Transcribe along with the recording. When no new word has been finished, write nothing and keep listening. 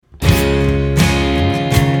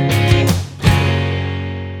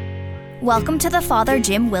Welcome to the Father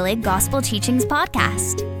Jim Willig Gospel Teachings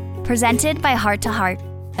Podcast, presented by Heart to Heart,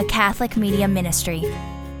 a Catholic media ministry.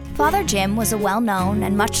 Father Jim was a well-known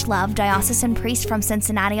and much-loved diocesan priest from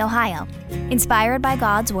Cincinnati, Ohio. Inspired by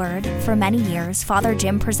God's Word, for many years, Father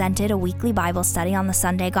Jim presented a weekly Bible study on the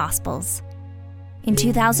Sunday Gospels. In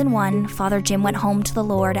 2001, Father Jim went home to the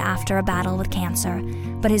Lord after a battle with cancer,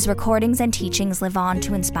 but his recordings and teachings live on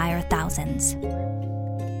to inspire thousands.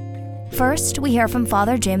 First, we hear from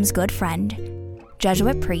Father Jim's good friend,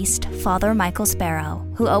 Jesuit priest Father Michael Sparrow,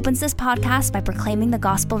 who opens this podcast by proclaiming the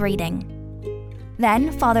Gospel reading.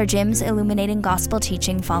 Then, Father Jim's illuminating Gospel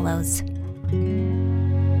teaching follows.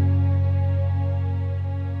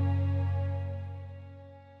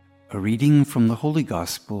 A reading from the Holy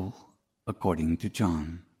Gospel according to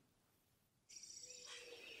John.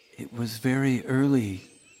 It was very early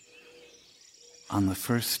on the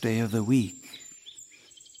first day of the week,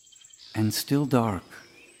 and still dark,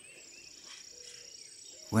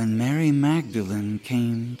 when Mary Magdalene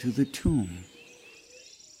came to the tomb.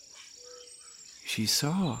 She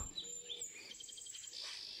saw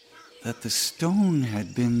that the stone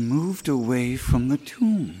had been moved away from the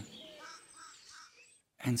tomb,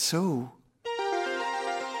 and so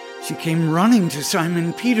she came running to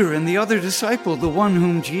Simon Peter and the other disciple, the one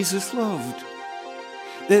whom Jesus loved.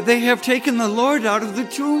 They have taken the Lord out of the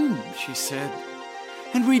tomb, she said,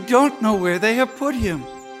 and we don't know where they have put him.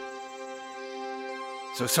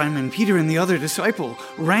 So Simon Peter and the other disciple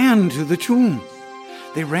ran to the tomb.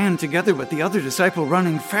 They ran together, but the other disciple,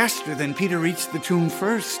 running faster than Peter, reached the tomb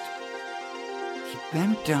first. He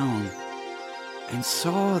bent down and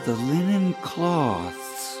saw the linen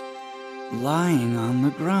cloths lying on the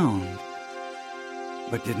ground,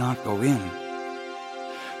 but did not go in.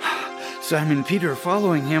 Simon Peter,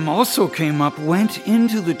 following him, also came up, went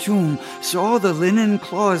into the tomb, saw the linen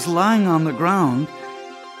cloths lying on the ground,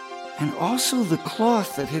 and also the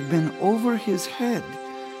cloth that had been over his head.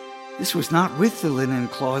 This was not with the linen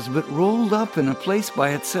cloths, but rolled up in a place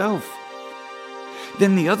by itself.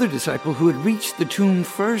 Then the other disciple, who had reached the tomb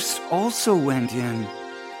first, also went in.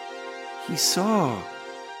 He saw,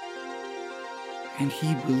 and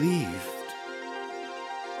he believed.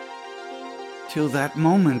 Till that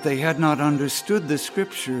moment they had not understood the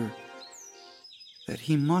scripture that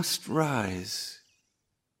he must rise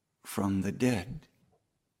from the dead.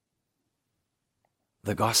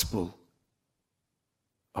 The Gospel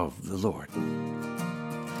of the Lord.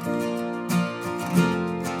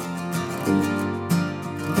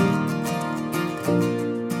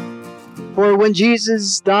 For when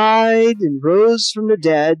Jesus died and rose from the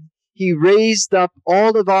dead, he raised up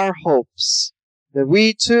all of our hopes, that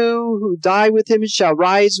we too who die with him shall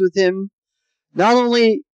rise with him, not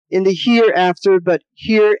only in the hereafter, but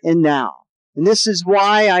here and now. And this is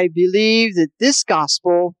why I believe that this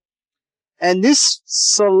gospel and this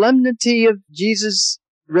solemnity of Jesus'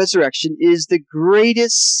 resurrection is the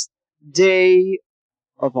greatest day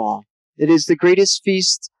of all. It is the greatest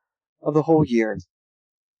feast of the whole year.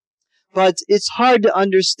 But it's hard to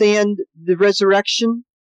understand the resurrection.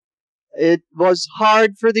 It was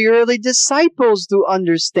hard for the early disciples to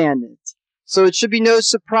understand it. So it should be no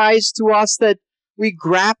surprise to us that we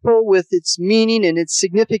grapple with its meaning and its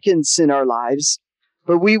significance in our lives.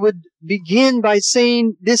 But we would begin by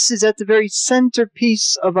saying this is at the very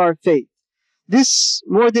centerpiece of our faith. This,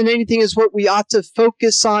 more than anything, is what we ought to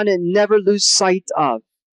focus on and never lose sight of.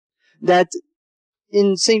 That,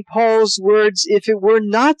 in St. Paul's words, if it were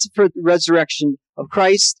not for the resurrection of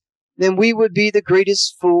Christ, then we would be the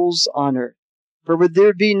greatest fools on earth. For would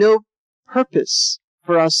there be no purpose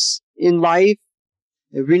for us in life?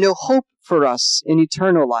 There would be no hope for us in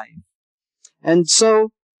eternal life. And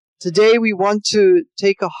so, today we want to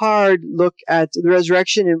take a hard look at the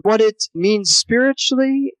resurrection and what it means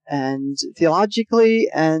spiritually and theologically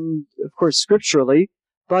and, of course, scripturally,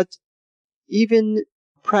 but even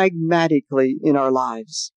pragmatically in our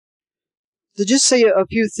lives. To just say a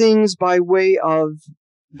few things by way of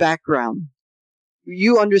background.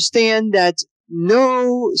 You understand that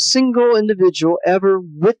no single individual ever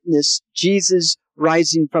witnessed Jesus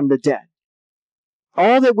rising from the dead.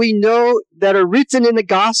 All that we know that are written in the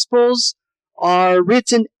Gospels are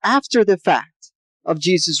written after the fact of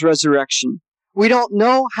Jesus' resurrection. We don't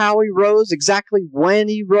know how he rose, exactly when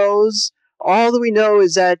he rose. All that we know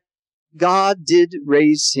is that God did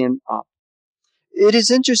raise him up. It is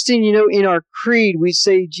interesting, in our creed, we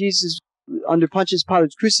say Jesus, under Pontius Pilate,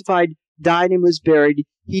 was crucified, died, and was buried.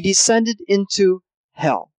 He descended into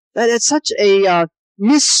hell. That's such a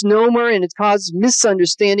misnomer, and it caused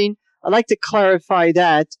misunderstanding. I'd like to clarify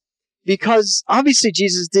that, because obviously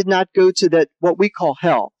Jesus did not go to that, what we call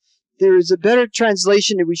hell. there is a better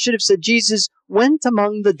translation, and we should have said Jesus went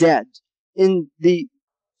among the dead. In the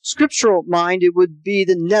scriptural mind, it would be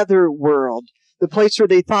the nether world, the place where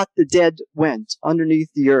they thought the dead went, underneath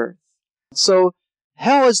the earth. So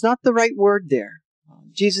hell is not the right word there.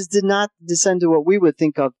 Jesus did not descend to what we would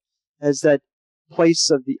think of as that place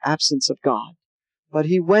of the absence of God. But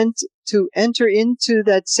he went to enter into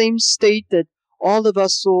that same state that all of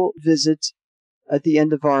us will visit at the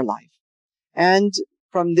end of our life. And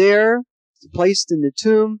from there, placed in the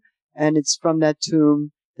tomb, and it's from that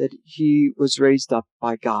tomb that he was raised up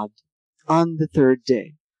by God on the third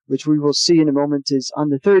day, which we will see in a moment is on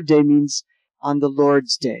the third day means on the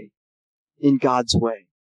Lord's day, in God's way.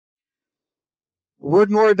 A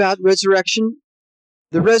word more about resurrection.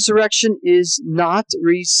 The resurrection is not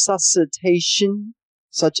resuscitation,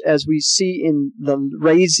 such as we see in the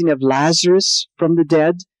raising of Lazarus from the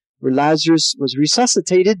dead, where Lazarus was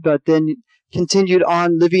resuscitated, but then continued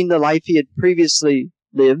on living the life he had previously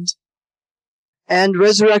lived. And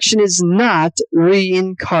resurrection is not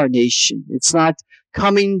reincarnation. It's not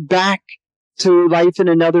coming back to life in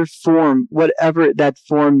another form, whatever that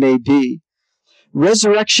form may be.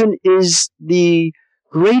 Resurrection is the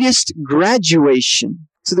greatest graduation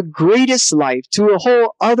to the greatest life, to a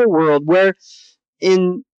whole other world where,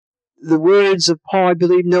 in the words of Paul, I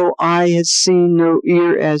believe, no eye has seen, no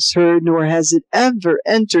ear has heard, nor has it ever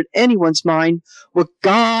entered anyone's mind what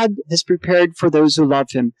God has prepared for those who love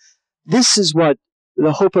him. This is what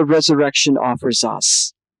the hope of resurrection offers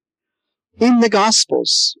us. In the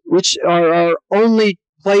Gospels, which are our only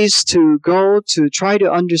place to go to try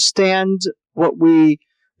to understand what we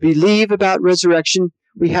believe about resurrection,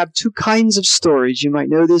 we have two kinds of stories. You might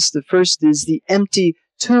know this. The first is the empty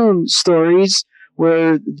tomb stories,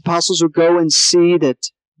 where the apostles will go and see that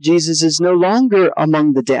Jesus is no longer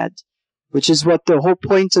among the dead, which is what the whole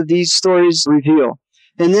point of these stories reveal.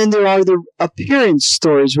 And then there are the appearance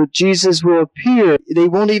stories, where Jesus will appear. They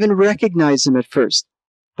won't even recognize him at first.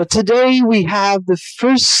 But today we have the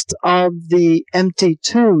first of the empty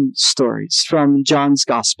tomb stories from John's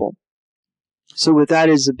Gospel. So with that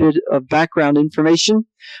as a bit of background information,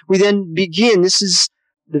 we then begin. This is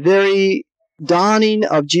the very dawning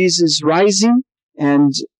of Jesus' rising,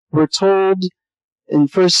 and we're told, in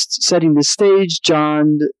first setting the stage,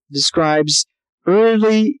 John describes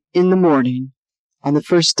early in the morning on the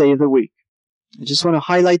first day of the week. I just want to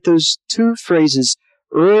highlight those two phrases.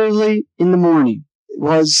 Early in the morning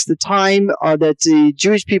was the time that the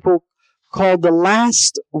Jewish people called the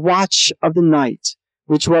last watch of the night,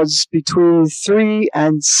 which was between 3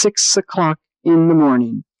 and 6 o'clock in the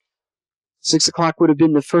morning. 6 o'clock would have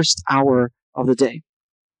been the first hour of the day.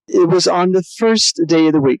 It was on the first day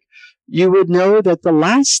of the week. You would know that the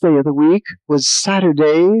last day of the week was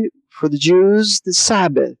Saturday, for the Jews, the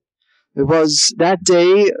Sabbath. It was that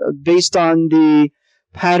day, based on the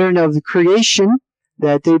pattern of the creation,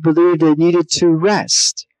 that they believed they needed to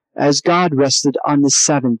rest, as God rested on the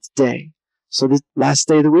seventh day. So the last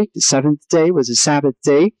day of the week, the seventh day, was a Sabbath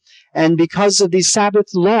day. And because of these Sabbath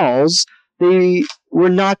laws, they were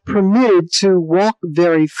not permitted to walk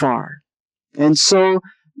very far. And so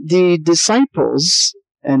the disciples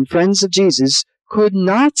and friends of Jesus could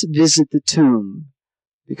not visit the tomb,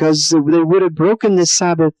 because they would have broken the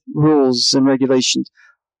Sabbath rules and regulations.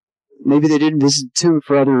 Maybe they didn't visit the tomb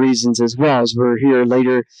for other reasons as well, as we'll hear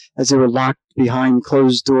later, as they were locked behind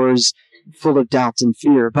closed doors, full of doubt and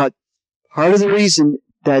fear. But part of the reason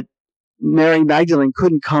that Mary Magdalene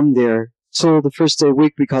couldn't come there till the first day of the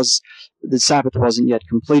week, because the Sabbath wasn't yet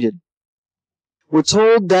completed. We're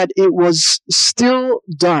told that it was still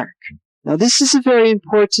dark. Now, this is a very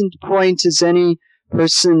important point, as any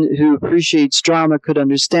person who appreciates drama could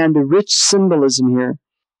understand the rich symbolism here.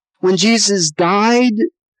 When Jesus died,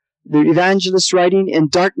 the evangelist writing,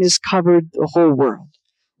 and darkness covered the whole world.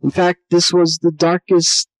 In fact, this was the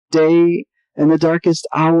darkest day and the darkest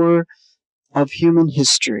hour of human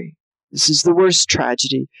history. This is the worst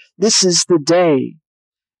tragedy. This is the day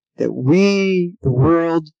that we, the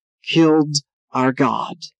world, killed our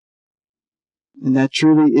God. And that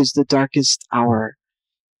truly is the darkest hour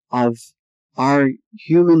of our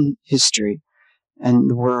human history and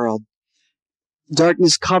the world.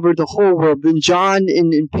 Darkness covered the whole world. And John,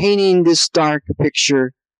 in painting this dark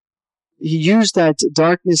picture, he used that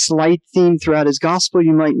darkness light theme throughout his gospel,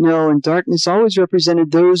 you might know, and darkness always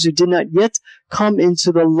represented those who did not yet come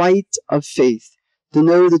into the light of faith, to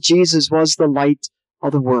know that Jesus was the light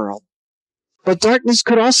of the world. But darkness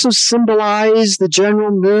could also symbolize the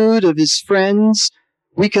general mood of his friends.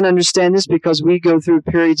 We can understand this because we go through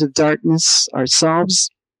periods of darkness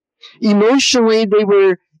ourselves. Emotionally, they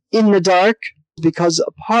were in the dark. because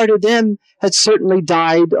a part of them had certainly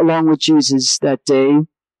died along with Jesus that day.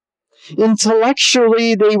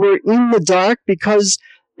 Intellectually, they were in the dark because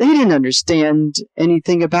they didn't understand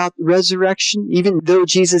anything about resurrection, even though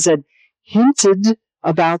Jesus had hinted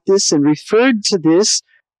about this and referred to this.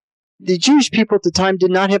 The Jewish people at the time did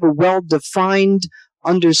not have a well-defined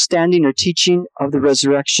understanding or teaching of the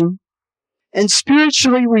resurrection. And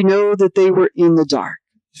spiritually, we know that they were in the dark,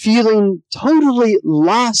 feeling totally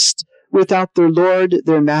lost without their Lord,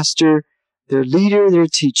 their Master, their leader, their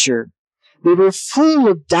teacher. They were full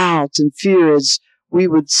of doubt and fear, as we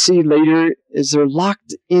would see later, as they're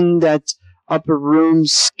locked in that upper room,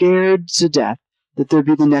 scared to death that they'll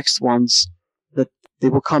be the next ones that they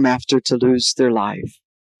will come after to lose their life.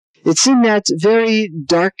 It's in that very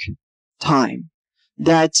dark time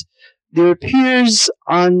that there appears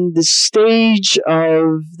on the stage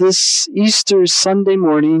of this Easter Sunday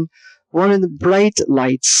morning one of the bright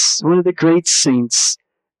lights, one of the great saints,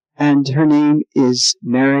 and her name is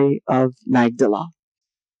Mary of Magdala.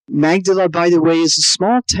 Magdala, by the way, is a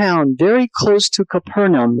small town very close to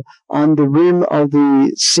Capernaum on the rim of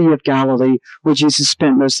the Sea of Galilee, where Jesus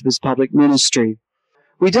spent most of his public ministry.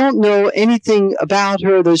 We don't know anything about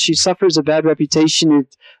her, though she suffers a bad reputation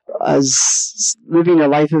as living a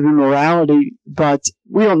life of immorality, but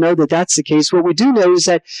we don't know that that's the case. What we do know is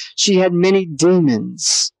that she had many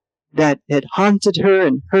demons that had haunted her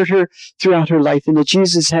and hurt her throughout her life, and that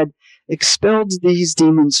Jesus had expelled these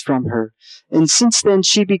demons from her. And since then,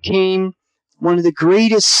 she became one of the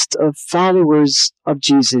greatest of followers of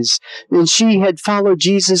Jesus. And she had followed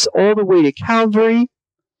Jesus all the way to Calvary,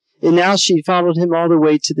 and now she followed him all the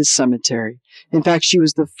way to the cemetery. In fact, she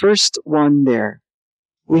was the first one there.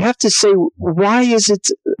 We have to say, why is it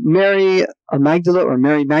Mary Magdala or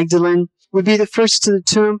Mary Magdalene would be the first to the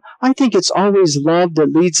tomb? I think it's always love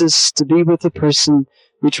that leads us to be with the person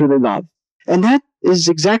we truly love. And that is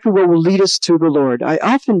exactly what will lead us to the Lord. I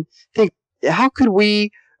often think, how could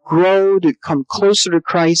we grow to come closer to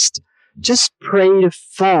Christ? Just pray to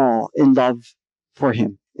fall in love for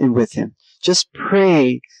him and with him. Just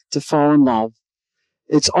pray to fall in love.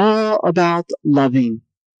 It's all about loving.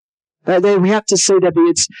 We have to say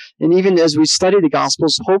that and even as we study the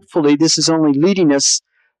Gospels, hopefully this is only leading us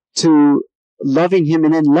to loving him,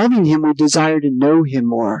 and in loving him we desire to know him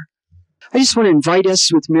more. I just want to invite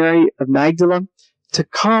us with Mary of Magdala to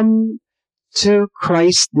come to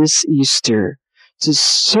Christ this Easter, to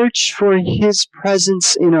search for his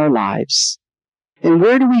presence in our lives. And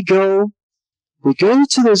where do we go? We go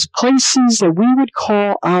to those places that we would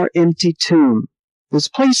call our empty tomb. Those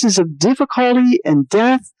places of difficulty and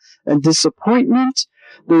death and disappointment.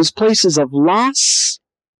 Those places of loss.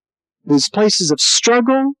 Those places of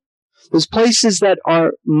struggle. Those places that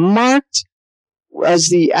are marked as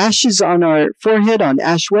the ashes on our forehead on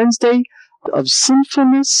Ash Wednesday of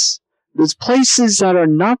sinfulness. Those places that are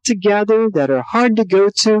not together, that are hard to go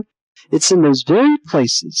to. It's in those very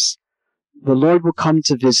places the Lord will come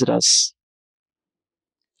to visit us.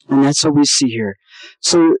 And that's what we see here.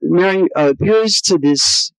 So Mary appears to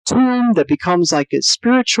this tomb that becomes like a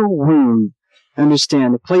spiritual womb.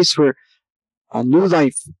 Understand, a place where a new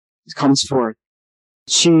life comes forth.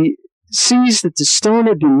 She sees that the stone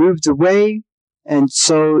had been moved away, and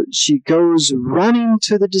so she goes running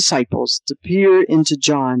to the disciples to peer into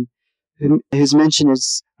John, whose mention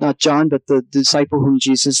is not John, but the disciple whom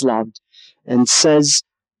Jesus loved, and says,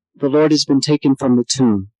 "The Lord has been taken from the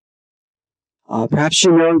tomb." Perhaps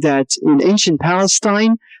you know that in ancient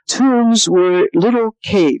Palestine, tombs were little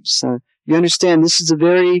caves. You understand this is a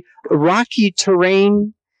very rocky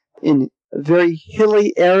terrain in a very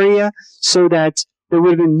hilly area, so that there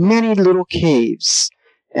would have been many little caves.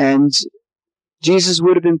 And Jesus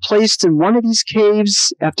would have been placed in one of these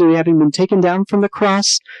caves after having been taken down from the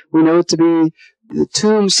cross. We know it to be the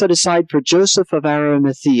tomb set aside for Joseph of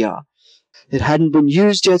Arimathea. It hadn't been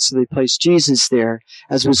used yet, so they placed Jesus there,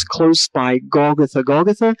 as was close by Golgotha.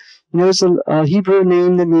 Golgotha, is a Hebrew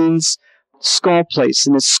name that means skull place.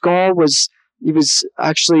 And his skull he was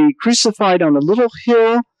actually crucified on a little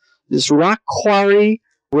hill, this rock quarry,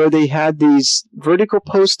 where they had these vertical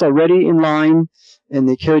posts already in line, and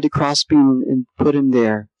they carried the crossbeam and put him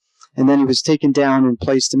there. And then he was taken down and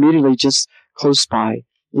placed immediately just close by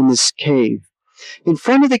in this cave. In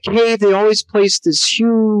front of the cave, they always placed this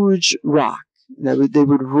huge rock that they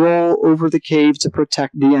would roll over the cave to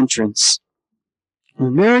protect the entrance.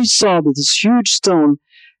 When Mary saw that this huge stone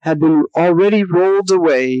had been already rolled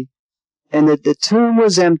away and that the tomb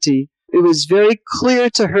was empty, it was very clear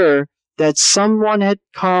to her that someone had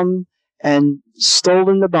come and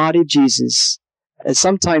stolen the body of Jesus. And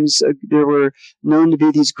sometimes there were known to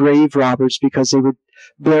be these grave robbers, because they would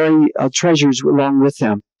bury treasures along with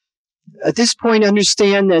them. At this point,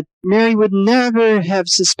 understand that Mary would never have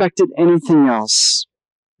suspected anything else.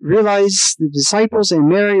 Realize the disciples and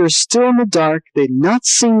Mary are still in the dark. They've not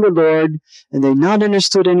seen the Lord, and they've not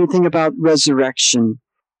understood anything about resurrection.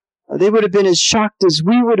 They would have been as shocked as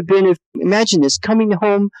we would have been if, imagine this, coming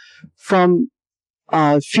home from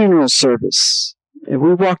a funeral service. And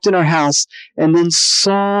we walked in our house and then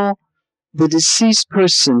saw the deceased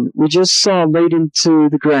person we just saw laid into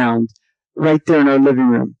the ground right there in our living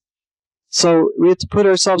room. So we have to put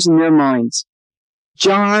ourselves in their minds.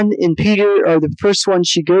 John and Peter are the first ones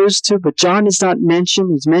she goes to, but John is not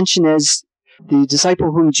mentioned. He's mentioned as the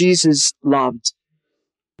disciple whom Jesus loved.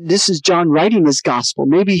 This is John writing this gospel.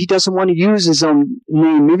 Maybe he doesn't want to use his own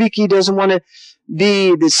name. Maybe he doesn't want to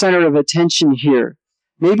be the center of attention here.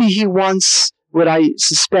 Maybe he wants, what I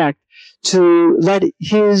suspect, to let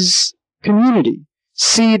his community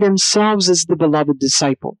see themselves as the beloved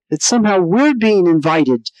disciple. That somehow we're being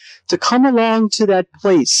invited to come along to that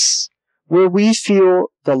place where we feel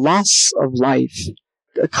the loss of life,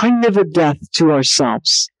 a kind of a death to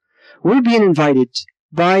ourselves. We're being invited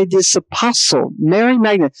by this apostle, Mary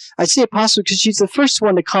Magdalene. I say apostle because she's the first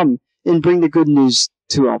one to come and bring the good news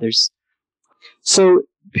to others. So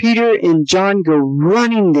Peter and John go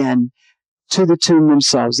running then to the tomb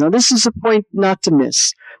themselves. Now this is a point not to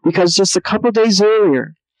miss, because just a couple days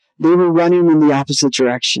earlier, they were running in the opposite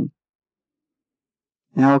direction.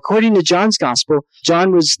 Now, according to John's gospel,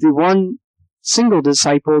 John was the one single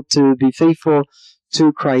disciple to be faithful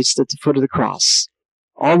to Christ at the foot of the cross.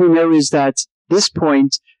 All we know is that at this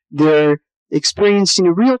point, they're experiencing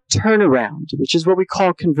a real turnaround, which is what we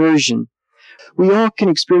call conversion. We all can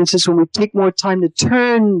experience this when we take more time to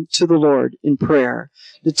turn to the Lord in prayer,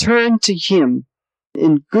 to turn to Him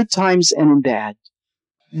in good times and in bad.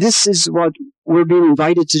 This is what we're being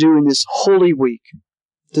invited to do in this Holy Week,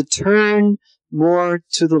 to turn more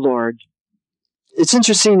to the Lord. It's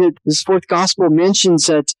interesting that this fourth gospel mentions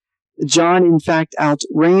that John, in fact,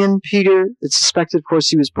 outran Peter. It's suspected, of course,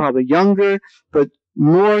 he was probably younger, but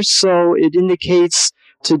more so it indicates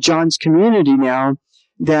to John's community now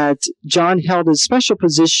that John held a special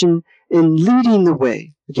position in leading the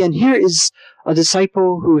way. Again, here is a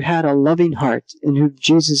disciple who had a loving heart and who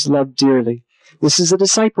Jesus loved dearly. This is a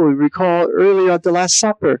disciple we recall earlier at the Last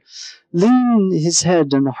Supper, leaning his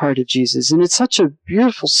head on the heart of Jesus. And it's such a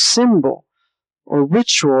beautiful symbol or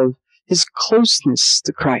ritual of his closeness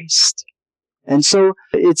to Christ. And so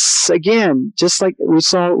it's, again, just like we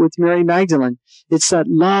saw with Mary Magdalene, it's that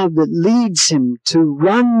love that leads him to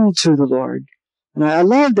run to the Lord. And I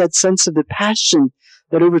love that sense of the passion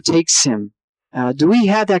that overtakes him. Do we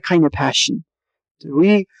have that kind of passion? Do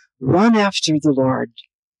we run after the Lord?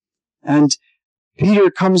 And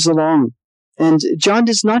Peter comes along, and John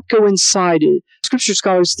does not go inside. Scripture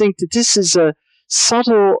scholars think that this is a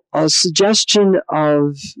subtle suggestion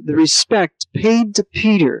of the respect paid to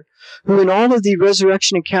Peter, who in all of the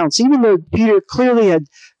resurrection accounts, even though Peter clearly had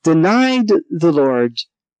denied the Lord,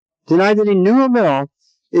 denied that he knew him at all,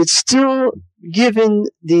 it's still given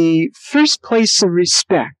the first place of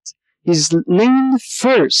respect. He's named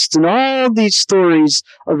first in all these stories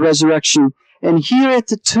of resurrection, and here at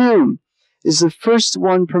the tomb is the first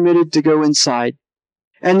one permitted to go inside.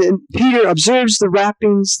 And then Peter observes the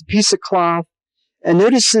wrappings, the piece of cloth, and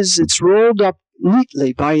notices it's rolled up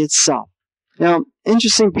neatly by itself. Now,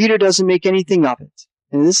 interesting, Peter doesn't make anything of it.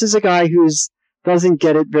 And this is a guy who doesn't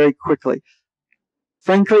get it very quickly.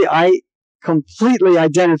 Frankly, I completely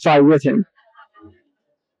identify with him.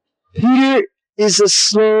 Peter is a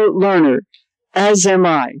slow learner, as am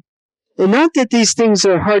I. And not that these things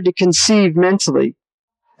are hard to conceive mentally.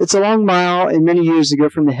 It's a long mile and many years to go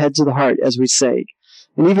from the head to the heart, as we say.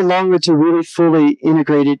 And even longer to really fully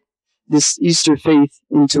integrate this Easter faith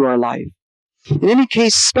into our life. In any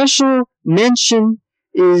case, special mention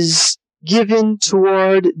is given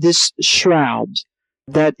toward this shroud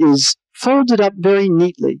that is folded up very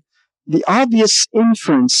neatly. The obvious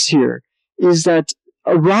inference here is that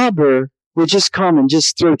a robber would just come and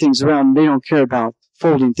just throw things around. They don't care about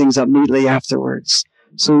folding things up neatly afterwards.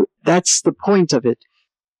 So that's the point of it.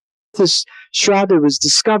 This shroud that was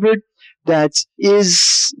discovered that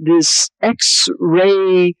is this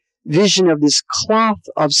X-ray vision of this cloth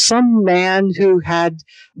of some man who had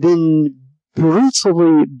been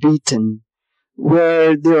brutally beaten,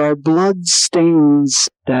 where there are blood stains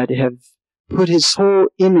that have put his whole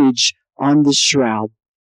image on the shroud.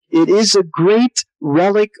 It is a great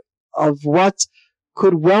relic of what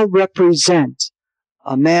could well represent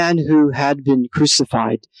a man who had been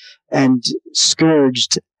crucified and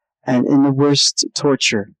scourged and in the worst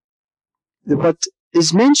torture. What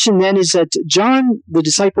is mentioned then is that John, the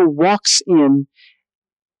disciple, walks in.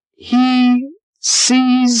 He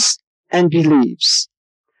sees and believes.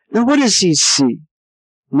 Now, what does he see?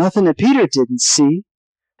 Nothing that Peter didn't see.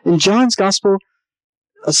 In John's gospel,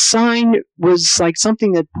 a sign was like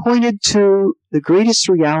something that pointed to the greatest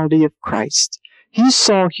reality of Christ. He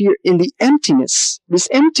saw here in the emptiness, this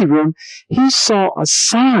empty room, he saw a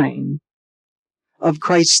sign of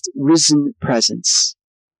Christ's risen presence,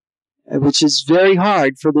 which is very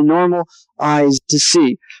hard for the normal eyes to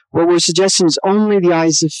see. What we're suggesting is only the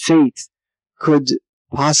eyes of faith could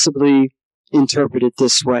possibly interpret it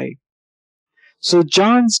this way. So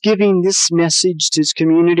John's giving this message to his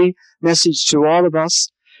community, message to all of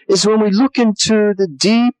us, is when we look into the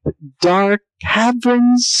deep, dark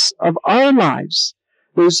caverns of our lives,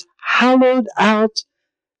 those hollowed out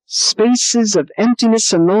spaces of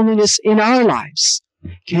emptiness and loneliness in our lives,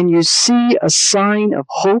 can you see a sign of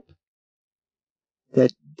hope?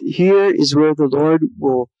 That here is where the Lord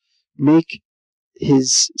will make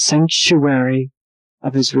his sanctuary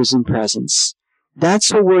of his risen presence.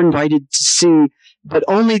 That's what we're invited to see, but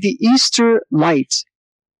only the Easter light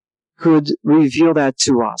could reveal that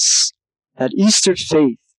to us, that Easter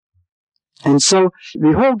faith. And so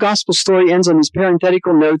the whole gospel story ends on this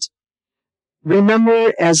parenthetical note.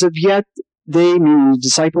 Remember, as of yet, they, meaning the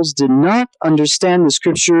disciples, did not understand the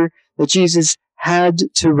scripture that Jesus had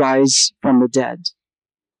to rise from the dead.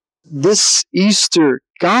 This Easter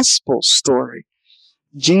gospel story,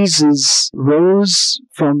 Jesus rose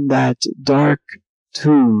from that dark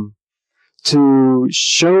tomb to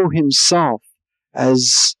show himself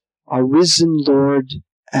as our risen Lord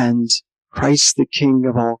and Christ the King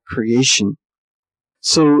of all creation.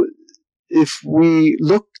 So if we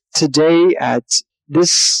look today at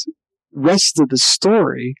this rest of the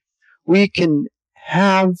story, we can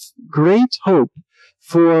have great hope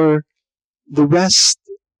for the rest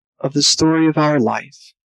of the story of our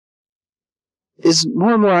life. Is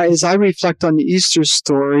more and more, as I reflect on the Easter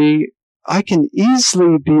story, I can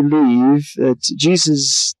easily believe that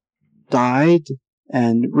Jesus died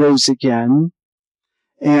and rose again,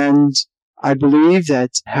 and I believe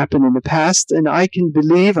that happened in the past, and I can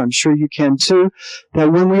believe, I'm sure you can too,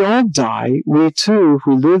 that when we all die, we too,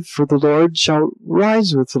 who live for the Lord, shall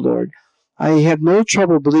rise with the Lord. I have no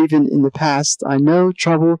trouble believing in the past. I no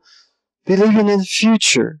trouble believing in the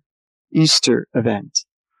future Easter event.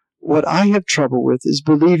 What I have trouble with is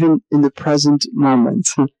believing in the present moment.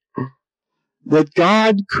 That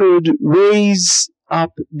God could raise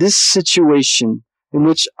up this situation in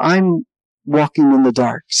which I'm walking in the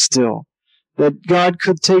dark still. That God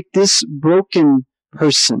could take this broken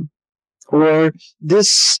person, or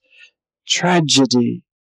this tragedy,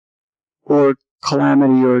 or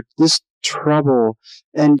calamity, or this trouble,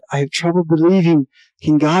 and I have trouble believing,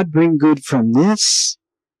 can God bring good from this?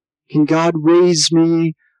 Can God raise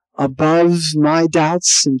me above my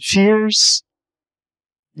doubts and fears?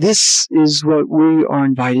 This is what we are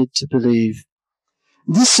invited to believe.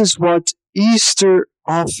 This is what Easter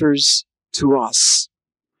offers to us.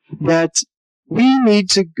 That we need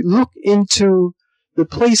to look into the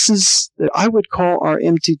places that I would call our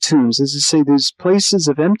empty tombs. As I say, there's places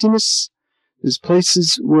of emptiness. There's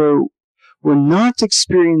places where we're not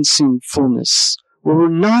experiencing fullness, where we're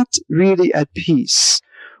not really at peace,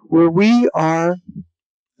 where we are,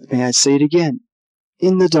 may I say it again,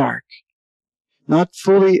 in the dark, not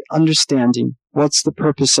fully understanding what's the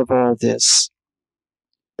purpose of all this.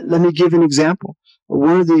 Let me give an example.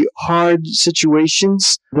 One of the hard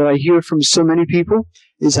situations that I hear from so many people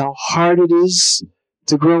is how hard it is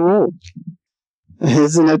to grow old.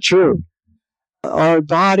 Isn't that true? Our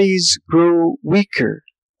bodies grow weaker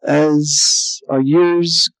as our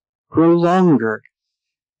years grow longer.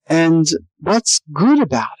 And what's good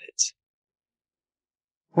about it?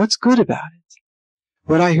 What's good about it?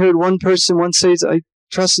 What I heard one person once say, I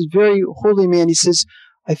trust a very holy man, he says,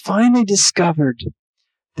 I finally discovered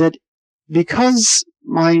that because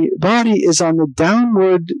my body is on the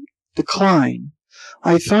downward decline,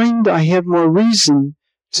 I find I have more reason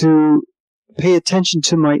to pay attention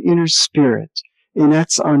to my inner spirit, and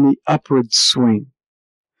that's on the upward swing.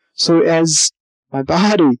 So as my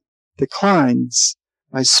body declines,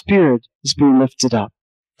 my spirit is being lifted up.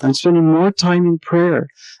 I'm spending more time in prayer.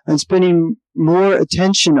 I'm spending more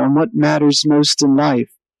attention on what matters most in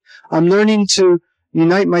life. I'm learning to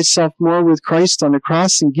unite myself more with Christ on the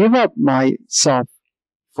cross and give up myself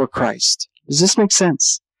for Christ. Does this make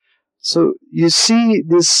sense? So you see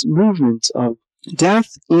this movement of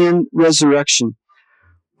death and resurrection.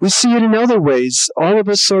 We see it in other ways. All of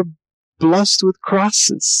us are blessed with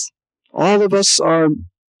crosses. All of us are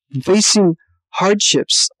facing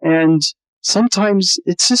hardships, and sometimes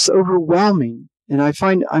it's just overwhelming, and I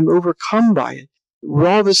find I'm overcome by it. All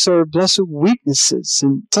of us are blessed with weaknesses,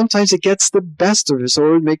 and sometimes it gets the best of us,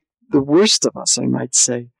 or it make the worst of us, I might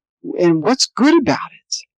say. And what's good about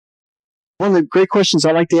it? One of the great questions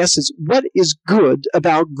I like to ask is, what is good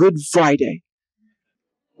about Good Friday?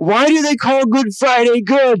 Why do they call Good Friday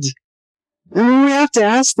good? And we have to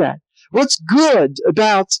ask that. What's good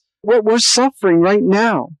about what we're suffering right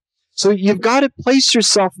now? So you've got to place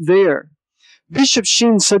yourself there. Bishop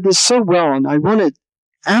Sheen said this so well, and I want to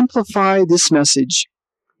amplify this message.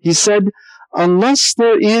 He said, unless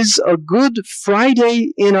there is a Good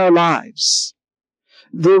Friday in our lives,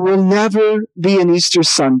 there will never be an Easter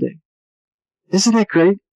Sunday. Isn't that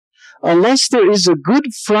great? Unless there is a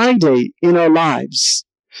Good Friday in our lives,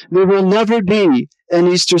 there will never be an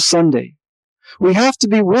Easter Sunday. We have to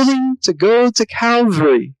be willing to go to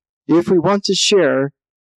Calvary if we want to share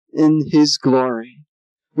in His glory.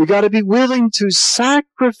 We got to be willing to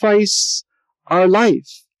sacrifice our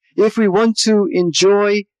life if we want to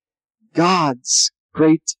enjoy God's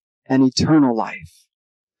great and eternal life.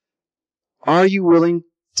 Are you willing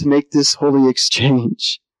to make this holy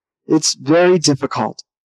exchange? It's very difficult.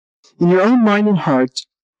 In your own mind and heart,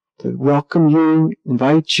 to welcome you,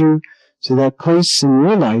 invite you to that place in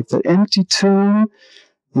your life, that empty tomb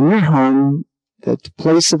in your home, that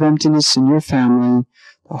place of emptiness in your family,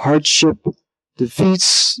 the hardship,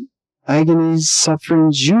 defeats, agonies,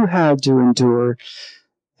 sufferings you had to endure.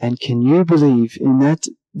 And can you believe in that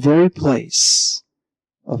very place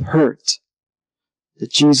of hurt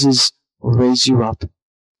that Jesus will raise you up?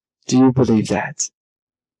 Do you believe that?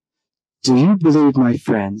 Do you believe, my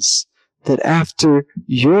friends, that after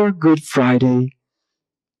your Good Friday,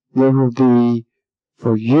 there will be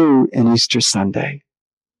for you an Easter Sunday?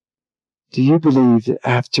 Do you believe that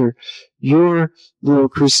after your little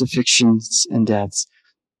crucifixions and deaths,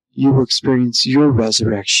 you will experience your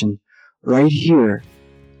resurrection right here,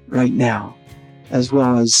 right now, as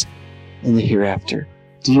well as in the hereafter?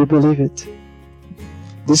 Do you believe it?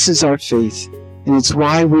 This is our faith, and it's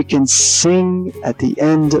why we can sing at the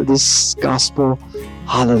end of this gospel,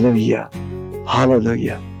 Hallelujah,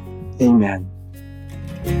 Hallelujah, Amen.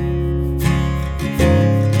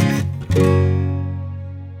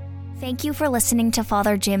 Thank you for listening to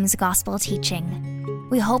Father Jim's gospel teaching.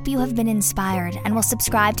 We hope you have been inspired and will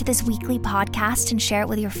subscribe to this weekly podcast and share it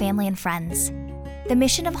with your family and friends. The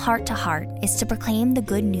mission of Heart to Heart is to proclaim the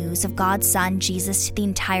good news of God's Son, Jesus, to the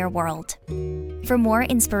entire world. For more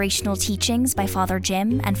inspirational teachings by Father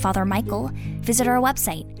Jim and Father Michael, visit our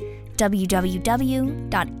website, www.htoh.us.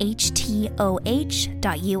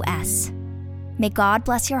 May God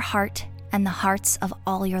bless your heart and the hearts of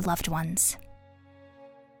all your loved ones.